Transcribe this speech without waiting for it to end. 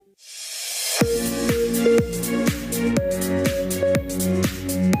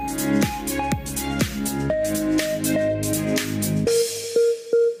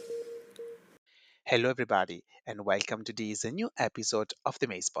everybody, and welcome to this new episode of the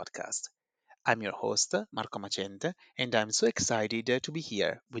MACE podcast. I'm your host, Marco Macente, and I'm so excited to be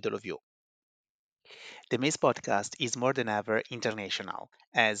here with all of you. The MACE podcast is more than ever international,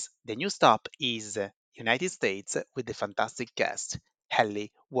 as the new stop is United States with the fantastic guest,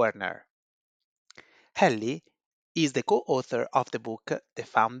 Hallie Werner. Hallie is the co author of the book The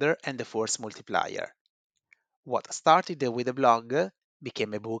Founder and the Force Multiplier. What started with a blog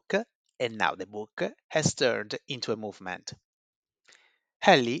became a book, and now the book has turned into a movement.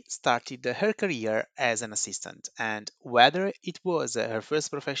 Hallie started her career as an assistant, and whether it was her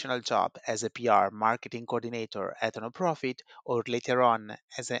first professional job as a PR marketing coordinator at a nonprofit or later on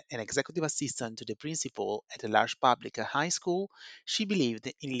as an executive assistant to the principal at a large public high school, she believed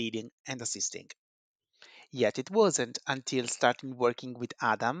in leading and assisting. Yet it wasn't until starting working with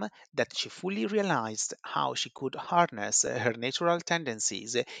Adam that she fully realized how she could harness her natural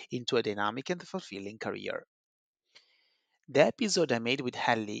tendencies into a dynamic and fulfilling career. The episode I made with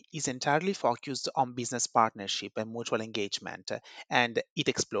Hallie is entirely focused on business partnership and mutual engagement, and it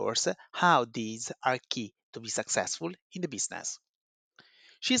explores how these are key to be successful in the business.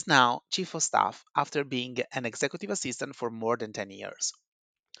 She's now chief of staff after being an executive assistant for more than 10 years.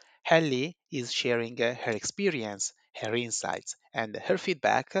 Hallie is sharing her experience, her insights, and her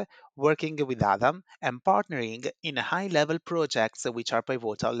feedback working with Adam and partnering in high level projects which are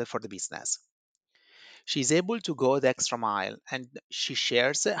pivotal for the business. She is able to go the extra mile and she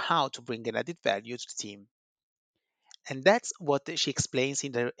shares how to bring an added value to the team. And that's what she explains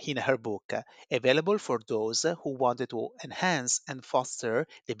in her book, available for those who wanted to enhance and foster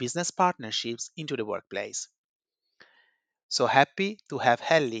the business partnerships into the workplace. So happy to have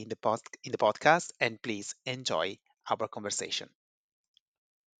Hallie in the podcast, and please enjoy our conversation.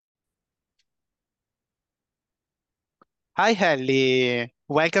 Hi, Hallie.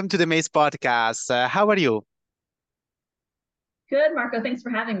 Welcome to the Maze podcast. How are you? Good, Marco. Thanks for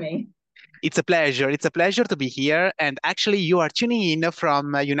having me. It's a pleasure. It's a pleasure to be here. And actually, you are tuning in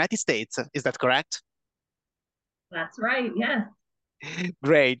from United States. Is that correct? That's right. Yes.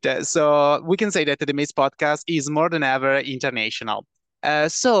 Great. So we can say that the Maze podcast is more than ever international.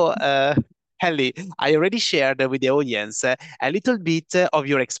 So, Helly, I already shared with the audience a little bit of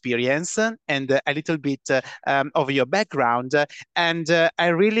your experience and a little bit of your background. And I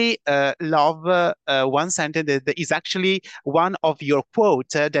really love one sentence that is actually one of your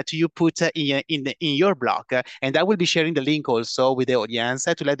quotes that you put in your blog. And I will be sharing the link also with the audience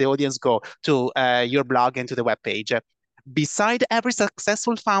to let the audience go to your blog and to the webpage. Beside every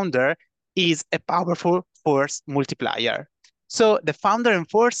successful founder is a powerful force multiplier. So the founder and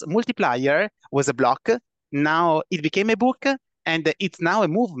force multiplier was a block. Now it became a book, and it's now a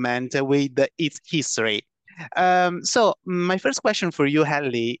movement with its history. So my first question for you,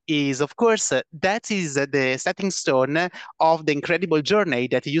 Hallie, is of course that is the setting stone of the incredible journey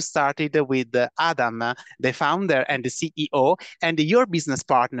that you started with Adam, the founder and the CEO, and your business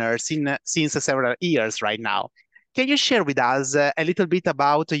partners since several years right now. Can you share with us a little bit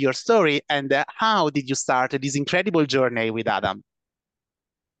about your story and how did you start this incredible journey with Adam?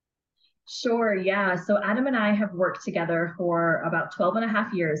 Sure. Yeah. So Adam and I have worked together for about 12 and a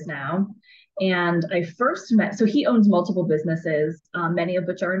half years now. And I first met, so he owns multiple businesses, many of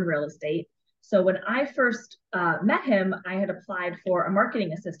which are in real estate. So when I first met him, I had applied for a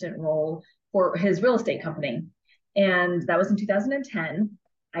marketing assistant role for his real estate company. And that was in 2010.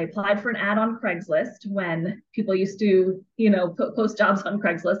 I applied for an ad on Craigslist when people used to, post jobs on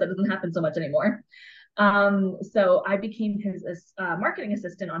Craigslist. That doesn't happen so much anymore. So I became his marketing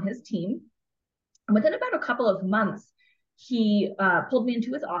assistant on his team. And within about a couple of months, he pulled me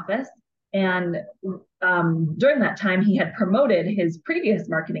into his office. And during that time, he had promoted his previous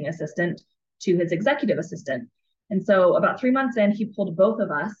marketing assistant to his executive assistant. And so about 3 months in, he pulled both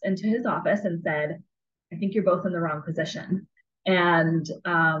of us into his office and said, I think you're both in the wrong position. And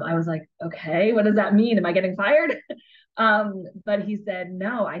I was like, okay, what does that mean? Am I getting fired? But he said,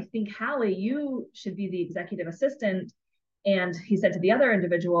 no, I think Hallie, you should be the executive assistant. And he said to the other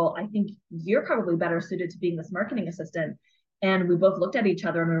individual, I think you're probably better suited to being this marketing assistant. And we both looked at each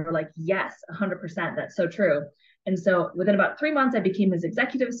other and we were like, yes, 100%. That's so true. And so within about 3 months, I became his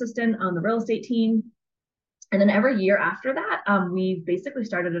executive assistant on the real estate team. And then every year after that, we basically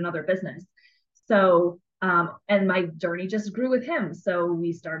started another business. And my journey just grew with him. So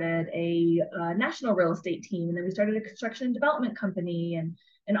we started a national real estate team, and then we started a construction and development company, and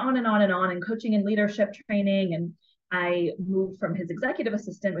on and on and on, and coaching and leadership training. And I moved from his executive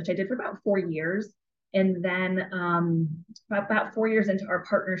assistant, which I did for about 4 years. And then about 4 years into our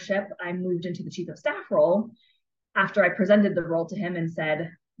partnership, I moved into the chief of staff role after I presented the role to him and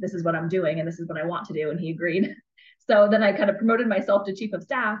said, this is what I'm doing and this is what I want to do. And he agreed. So then I kind of promoted myself to chief of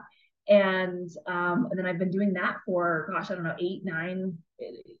staff. And then I've been doing that for, gosh, I don't know, 8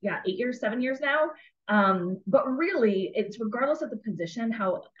 years, 7 years now. But really, it's regardless of the position,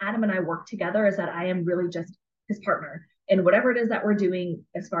 how Adam and I work together is that I am really just his partner in whatever it is that we're doing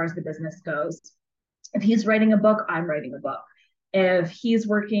as far as the business goes. If he's writing a book, I'm writing a book. If he's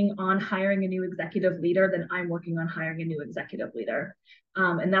working on hiring a new executive leader, then I'm working on hiring a new executive leader.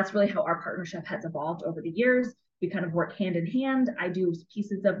 And that's really how our partnership has evolved over the years. We kind of work hand in hand. I do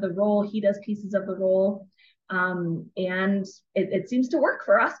pieces of the role, he does pieces of the role. And it seems to work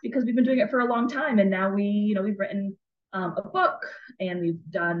for us because we've been doing it for a long time. And now we've written a book and we've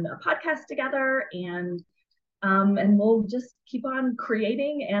done a podcast together, and we'll just keep on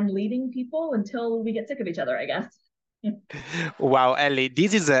creating and leading people until we get sick of each other, I guess. Wow, Ellie,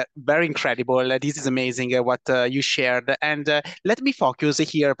 this is very incredible. This is amazing what you shared. And let me focus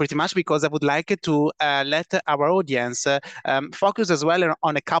here pretty much because I would like to let our audience focus as well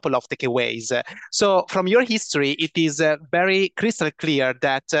on a couple of takeaways. So, from your history, it is very crystal clear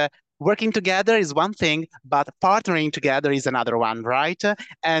that. Working together is one thing, but partnering together is another one, right?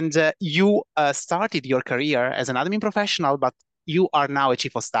 And you started your career as an admin professional, but you are now a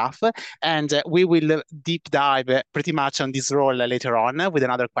chief of staff. And we will deep dive pretty much on this role later on with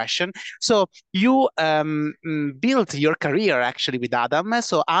another question. So you built your career actually with Adam.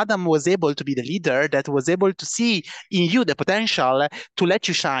 So Adam was able to be the leader that was able to see in you the potential to let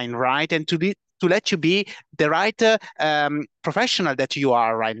you shine, right? And to let you be the right professional that you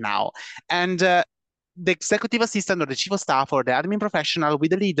are right now. And the executive assistant or the chief of staff or the admin professional with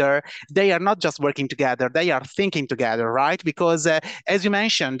the leader, they are not just working together, they are thinking together, right? Because as you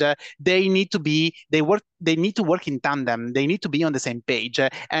mentioned, they need to work in tandem, they need to be on the same page,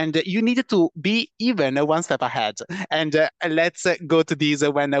 and you need to be even one step ahead. And let's go to this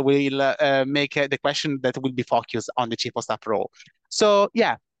when I will make the question that will be focused on the chief of staff role. So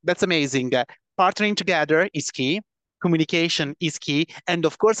yeah, that's amazing. Partnering together is key, communication is key. And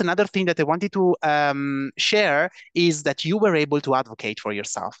of course, another thing that I wanted to share is that you were able to advocate for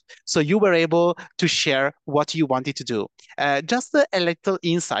yourself. So you were able to share what you wanted to do. Just a little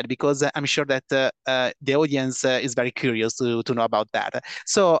insight, because I'm sure that the audience is very curious to know about that.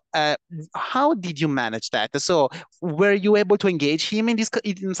 So how did you manage that? So were you able to engage him in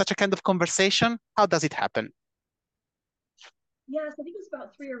such a kind of conversation? How does it happen? Yes, I think it was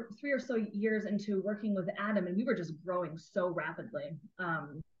about three or so years into working with Adam, and we were just growing so rapidly.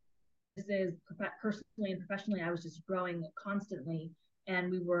 This is personally and professionally, I was just growing constantly,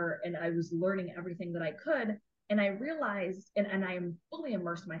 and I was learning everything that I could. And I realized, and I am fully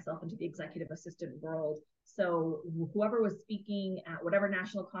immersed myself into the executive assistant world. So whoever was speaking at whatever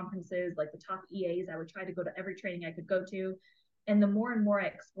national conferences, like the top EAs, I would try to go to every training I could go to. And the more and more I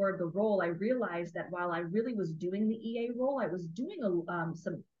explored the role, I realized that while I really was doing the EA role, I was doing I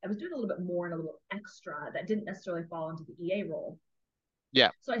was doing a little bit more and a little extra that didn't necessarily fall into the EA role. Yeah,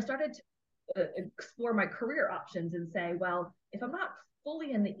 So I started to explore my career options and say, well, if I'm not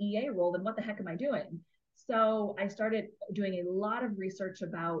fully in the EA role, then what the heck am I doing? So I started doing a lot of research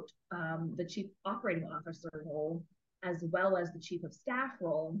about the chief operating officer role as well as the chief of staff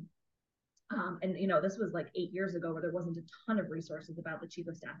role. And this was like 8 years ago where there wasn't a ton of resources about the chief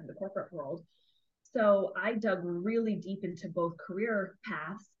of staff in the corporate world. So I dug really deep into both career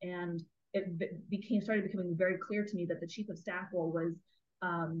paths, and it started becoming very clear to me that the chief of staff role was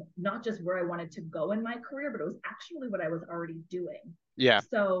not just where I wanted to go in my career, but it was actually what I was already doing. yeah,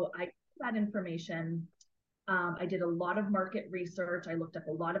 So I got that information. I did a lot of market research. I looked up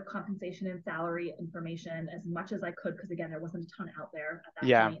a lot of compensation and salary information as much as I could, because again, there wasn't a ton out there at that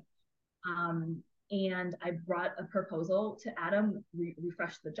yeah. point. And I brought a proposal to Adam,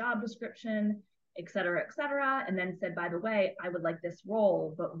 refreshed the job description, et cetera, and then said, by the way, I would like this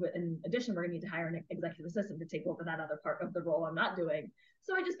role, but in addition, we're gonna need to hire an executive assistant to take over that other part of the role I'm not doing.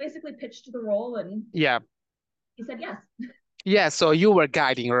 So I just basically pitched the role, and Yeah. he said yes. Yeah, so you were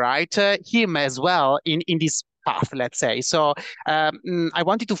guiding, right? Him as well in this path, let's say. So I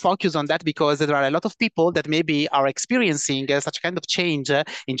wanted to focus on that because there are a lot of people that maybe are experiencing such kind of change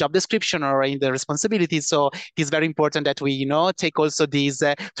in job description or in the responsibilities. So it is very important that we, take also these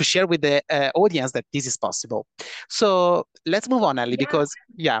to share with the audience that this is possible. So let's move on, Ali, Yeah. because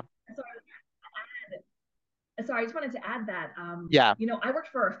yeah, So I just wanted to add that, yeah, I worked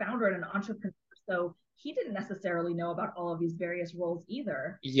for a founder and an entrepreneur, so he didn't necessarily know about all of these various roles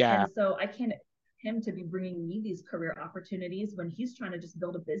either. yeah, And so I can't expect him to be bringing me these career opportunities when he's trying to just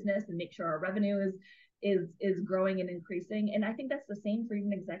build a business and make sure our revenue is is growing and increasing. And I think that's the same for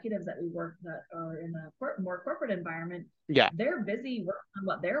even executives that we work that are in a more corporate environment. Yeah. They're busy working on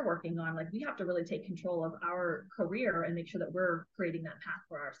what they're working on. Like we have to really take control of our career and make sure that we're creating that path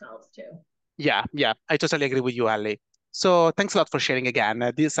for ourselves too. Yeah, yeah, I totally agree with you, Ali. So thanks a lot for sharing again.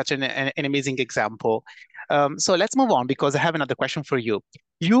 This is such an amazing example. So let's move on because I have another question for you.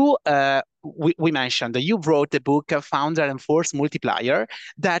 We mentioned that you wrote the book Founder and Force Multiplier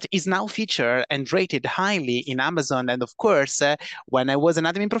that is now featured and rated highly in Amazon. And of course, when I was an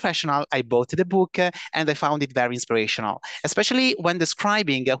admin professional, I bought the book and I found it very inspirational, especially when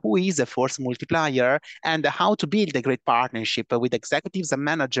describing who is a force multiplier and how to build a great partnership with executives and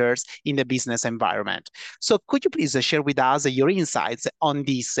managers in the business environment. So, could you please share with us your insights on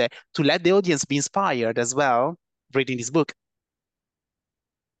this to let the audience be inspired as well reading this book?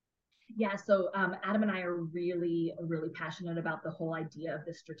 Yeah, so Adam and I are really passionate about the whole idea of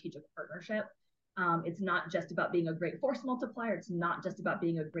this strategic partnership. It's not just about being a great force multiplier. It's not just about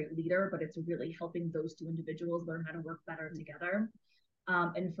being a great leader, but it's really helping those two individuals learn how to work better together.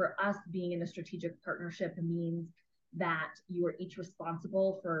 And for us, being in a strategic partnership means that you are each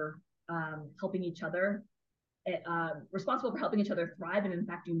responsible for helping each other, responsible for helping each other thrive. And in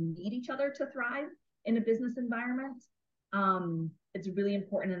fact, you need each other to thrive in a business environment. It's really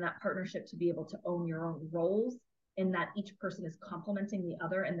important in that partnership to be able to own your own roles and that each person is complementing the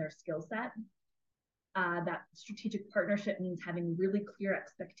other in their skill set. That strategic partnership means having really clear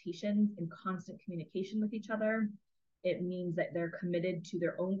expectations and constant communication with each other. It means that they're committed to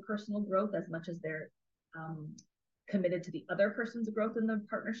their own personal growth as much as they're committed to the other person's growth in the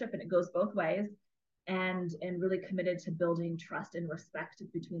partnership, and it goes both ways. And really committed to building trust and respect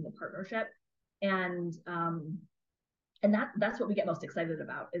between the partnership. And that's what we get most excited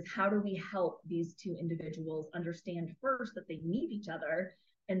about is how do we help these two individuals understand first that they need each other,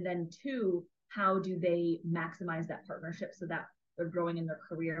 and then two, how do they maximize that partnership so that they're growing in their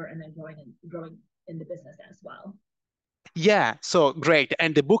career and then growing in the business as well. Yeah, so great.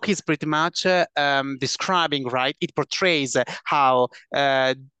 And the book is pretty much describing, right? It portrays how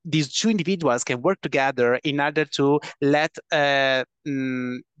these two individuals can work together in order to let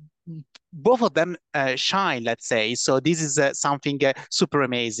both of them shine, let's say. So this is something super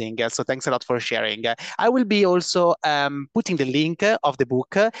amazing. So thanks a lot for sharing. I will be also putting the link of the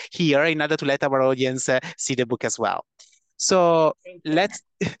book here in order to let our audience see the book as well. So Thank you. let's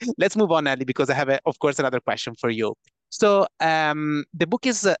let's move on, Ali, because I have, of course, another question for you. So the book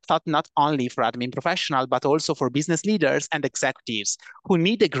is thought not only for admin professional, but also for business leaders and executives who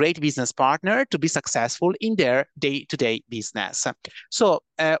need a great business partner to be successful in their day-to-day business. So,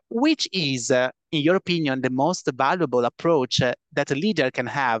 which is, in your opinion, the most valuable approach that a leader can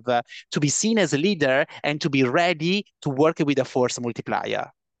have to be seen as a leader and to be ready to work with a force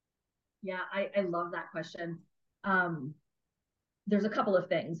multiplier? Yeah, I love that question. Um, there's a couple of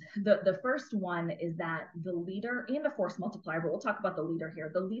things. The first one is that the leader and the force multiplier, but we'll talk about the leader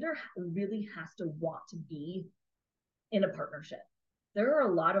here. The leader really has to want to be in a partnership. There are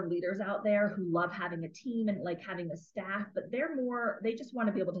a lot of leaders out there who love having a team and like having a staff, but they just want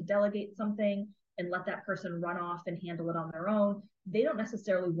to be able to delegate something and let that person run off and handle it on their own. They don't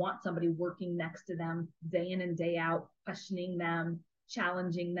necessarily want somebody working next to them day in and day out, questioning them,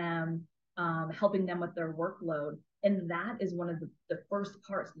 challenging them, helping them with their workload. And that is one of the first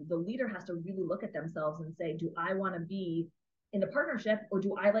parts. The leader has to really look at themselves and say, do I want to be in a partnership, or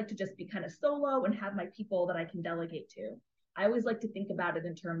do I like to just be kind of solo and have my people that I can delegate to? I always like to think about it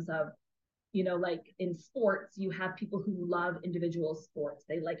in terms of, like in sports, you have people who love individual sports.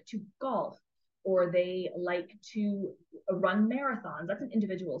 They like to golf or they like to run marathons. That's an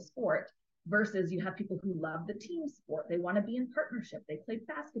individual sport. Versus you have people who love the team sport. They want to be in partnership. They play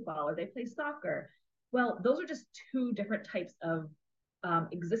basketball or they play soccer. Well, those are just two different types of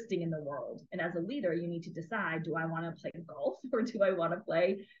existing in the world. And as a leader, you need to decide, do I want to play golf or do I want to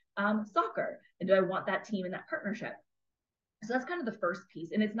play soccer? And do I want that team and that partnership? So that's kind of the first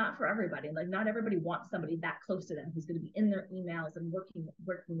piece. And it's not for everybody. Like not everybody wants somebody that close to them who's going to be in their emails and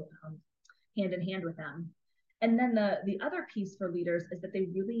working hand in hand with them. And then the other piece for leaders is that they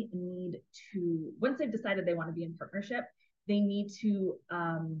really need to, once they've decided they want to be in partnership, they need to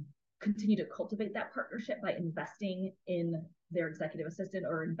continue to cultivate that partnership by investing in their executive assistant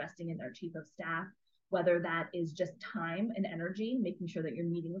or investing in their chief of staff, whether that is just time and energy, making sure that you're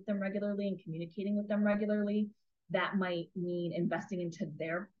meeting with them regularly and communicating with them regularly. That might mean investing into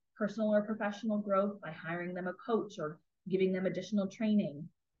their personal or professional growth by hiring them a coach or giving them additional training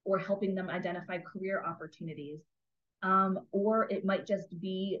or helping them identify career opportunities. or it might just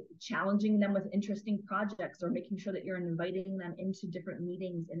be challenging them with interesting projects or making sure that you're inviting them into different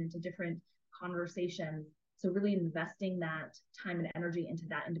meetings and into different conversations. So really investing that time and energy into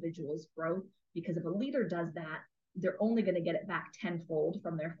that individual's growth, because if a leader does that, they're only going to get it back tenfold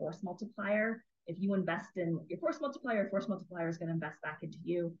from their force multiplier. If you invest in your force multiplier is going to invest back into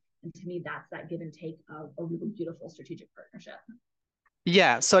you. And to me, that's that give and take of a really beautiful strategic partnership.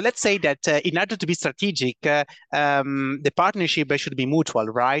 Yeah, so let's say that in order to be strategic, the partnership should be mutual,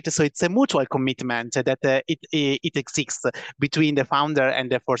 right? So it's a mutual commitment that it exists between the founder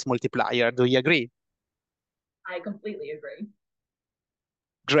and the force multiplier. Do you agree? I completely agree.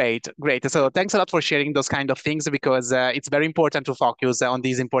 Great, great. So thanks a lot for sharing those kind of things because it's very important to focus on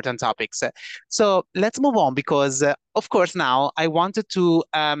these important topics. So let's move on because, of course, now I wanted to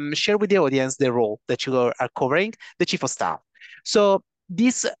share with the audience the role that you are covering, the chief of staff. So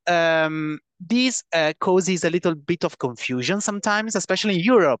this causes a little bit of confusion sometimes, especially in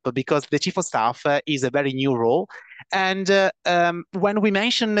Europe, because the chief of staff is a very new role. And when we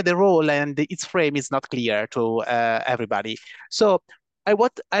mention the role and its frame is not clear to everybody. So I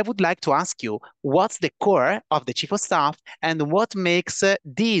would like to ask you, what's the core of the chief of staff and what makes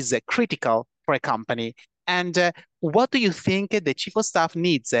these critical for a company? And what do you think the chief of staff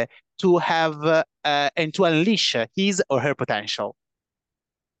needs to have and to unleash his or her potential?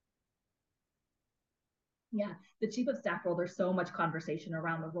 Yeah, the chief of staff role, there's so much conversation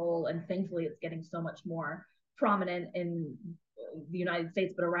around the role, and thankfully it's getting so much more prominent in the United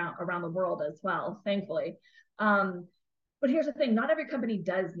States, but around the world as well, thankfully. Um, but here's the thing, not every company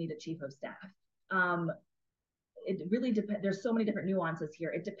does need a chief of staff. Um, it really depends. There's so many different nuances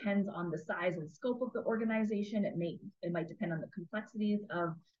here. It depends on the size and scope of the organization. It might depend on the complexities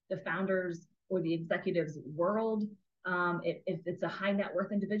of the founders or the executives world. If it's a high net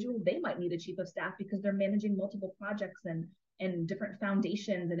worth individual, they might need a chief of staff because they're managing multiple projects and different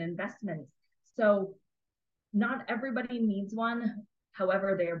foundations and investments. So not everybody needs one.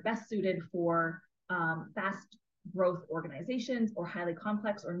 However, they are best suited for fast growth organizations or highly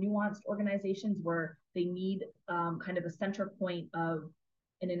complex or nuanced organizations where they need kind of a center point of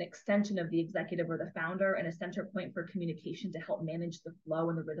and an extension of the executive or the founder and a center point for communication to help manage the flow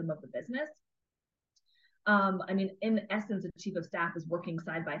and the rhythm of the business. I mean, in essence, a chief of staff is working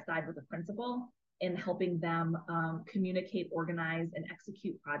side by side with the principal in helping them communicate, organize, and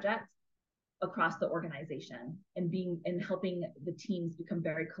execute projects across the organization and helping the teams become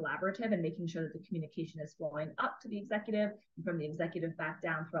very collaborative and making sure that the communication is flowing up to the executive and from the executive back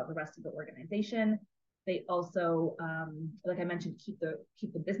down throughout the rest of the organization. They also, like I mentioned, keep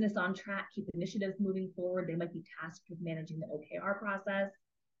the business on track, keep initiatives moving forward. They might be tasked with managing the OKR process.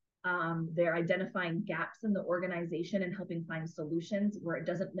 They're identifying gaps in the organization and helping find solutions where it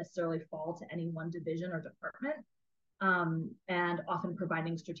doesn't necessarily fall to any one division or department, and often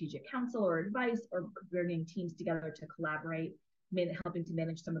providing strategic counsel or advice or bringing teams together to collaborate, helping to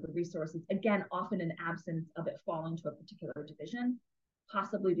manage some of the resources. Again, often in absence of it falling to a particular division,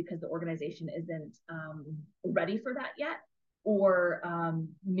 possibly because the organization isn't ready for that yet, or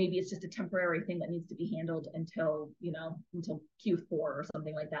maybe it's just a temporary thing that needs to be handled until Q4 or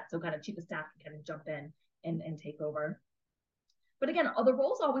something like that. So kind of chief of staff can kind of jump in and take over. But again, the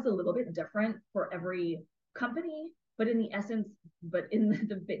role's always a little bit different for every company. But in the essence, but in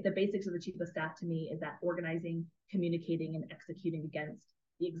the basics of the chief of staff to me is that organizing, communicating, and executing against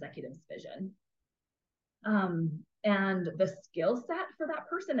the executive's vision. And the skill set for that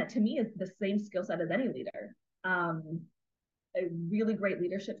person, that to me is the same skill set as any leader. Really great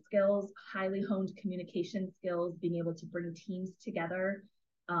leadership skills, highly honed communication skills, being able to bring teams together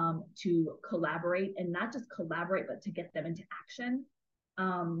to collaborate, and not just collaborate, but to get them into action,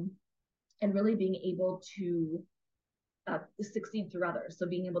 and really being able to succeed through others. So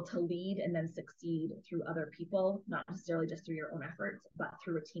being able to lead and then succeed through other people, not necessarily just through your own efforts, but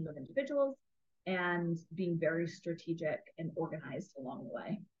through a team of individuals, and being very strategic and organized along the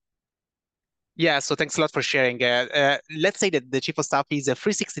way. Yeah, so thanks a lot for sharing. Let's say that the chief of staff is a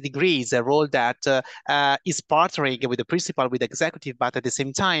 360 degrees, a role that is partnering with the principal, with the executive, but at the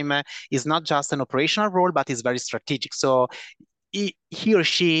same time is not just an operational role, but is very strategic. So he or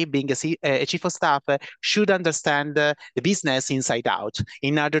she, being a chief of staff, should understand the business inside out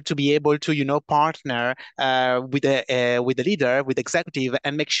in order to be able to, partner with the leader, with the executive,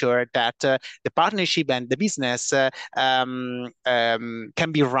 and make sure that the partnership and the business can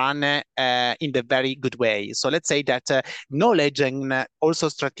be run in the very good way. So let's say that knowledge and also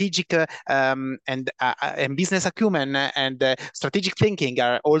strategic and business acumen and strategic thinking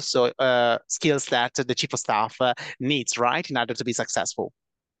are also skills that the chief of staff needs, right, in order to be successful.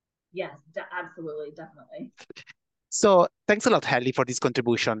 Yes, absolutely, definitely. So thanks a lot, Hallie, for this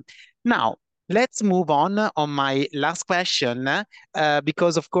contribution. Now, let's move on my last question,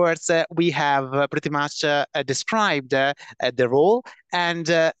 because of course we have pretty much described the role, and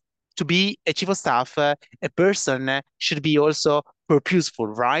to be a chief of staff, a person should be also purposeful,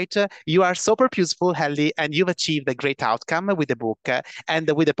 right? You are so purposeful, Hallie, and you've achieved a great outcome with the book and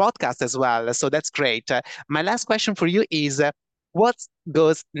with the podcast as well. So that's great. My last question for you is, what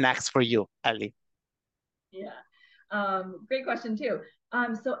goes next for you, Hallie? Yeah. Great question too.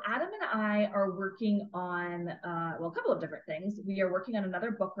 So Adam and I are working on well, a couple of different things. We are working on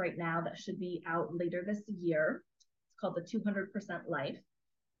another book right now that should be out later this year. It's called The 200% Life.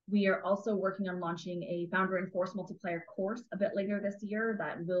 We are also working on launching a founder and force multiplier course a bit later this year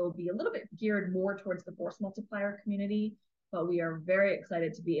that will be a little bit geared more towards the force multiplier community, but we are very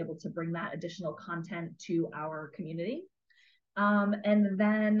excited to be able to bring that additional content to our community. And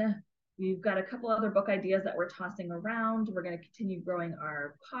then we've got a couple other book ideas that we're tossing around. We're going to continue growing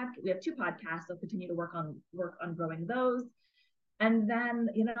our We have two podcasts, so continue to work on growing those. And then,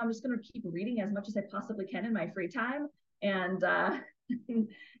 I'm just going to keep reading as much as I possibly can in my free time, and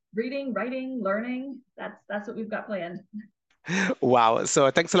reading, writing, learning. That's what we've got planned. Wow.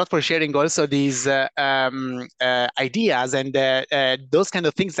 So thanks a lot for sharing also these ideas and those kind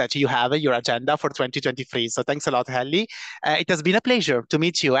of things that you have in your agenda for 2023. So thanks a lot, Hallie. It has been a pleasure to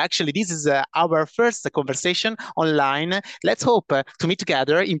meet you. Actually, this is our first conversation online. Let's hope to meet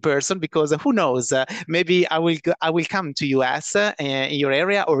together in person, because who knows? Maybe I will come to US in your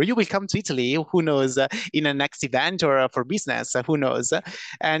area, or you will come to Italy. Who knows? In a next event or for business. Who knows?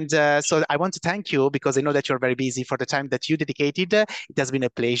 And so I want to thank you, because I know that you're very busy, for the time that you dedicated. It has been a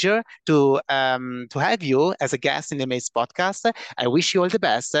pleasure to have you as a guest in the MACE podcast. I wish you all the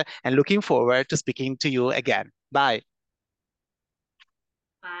best and looking forward to speaking to you again. Bye.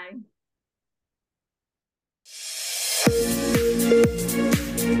 Bye.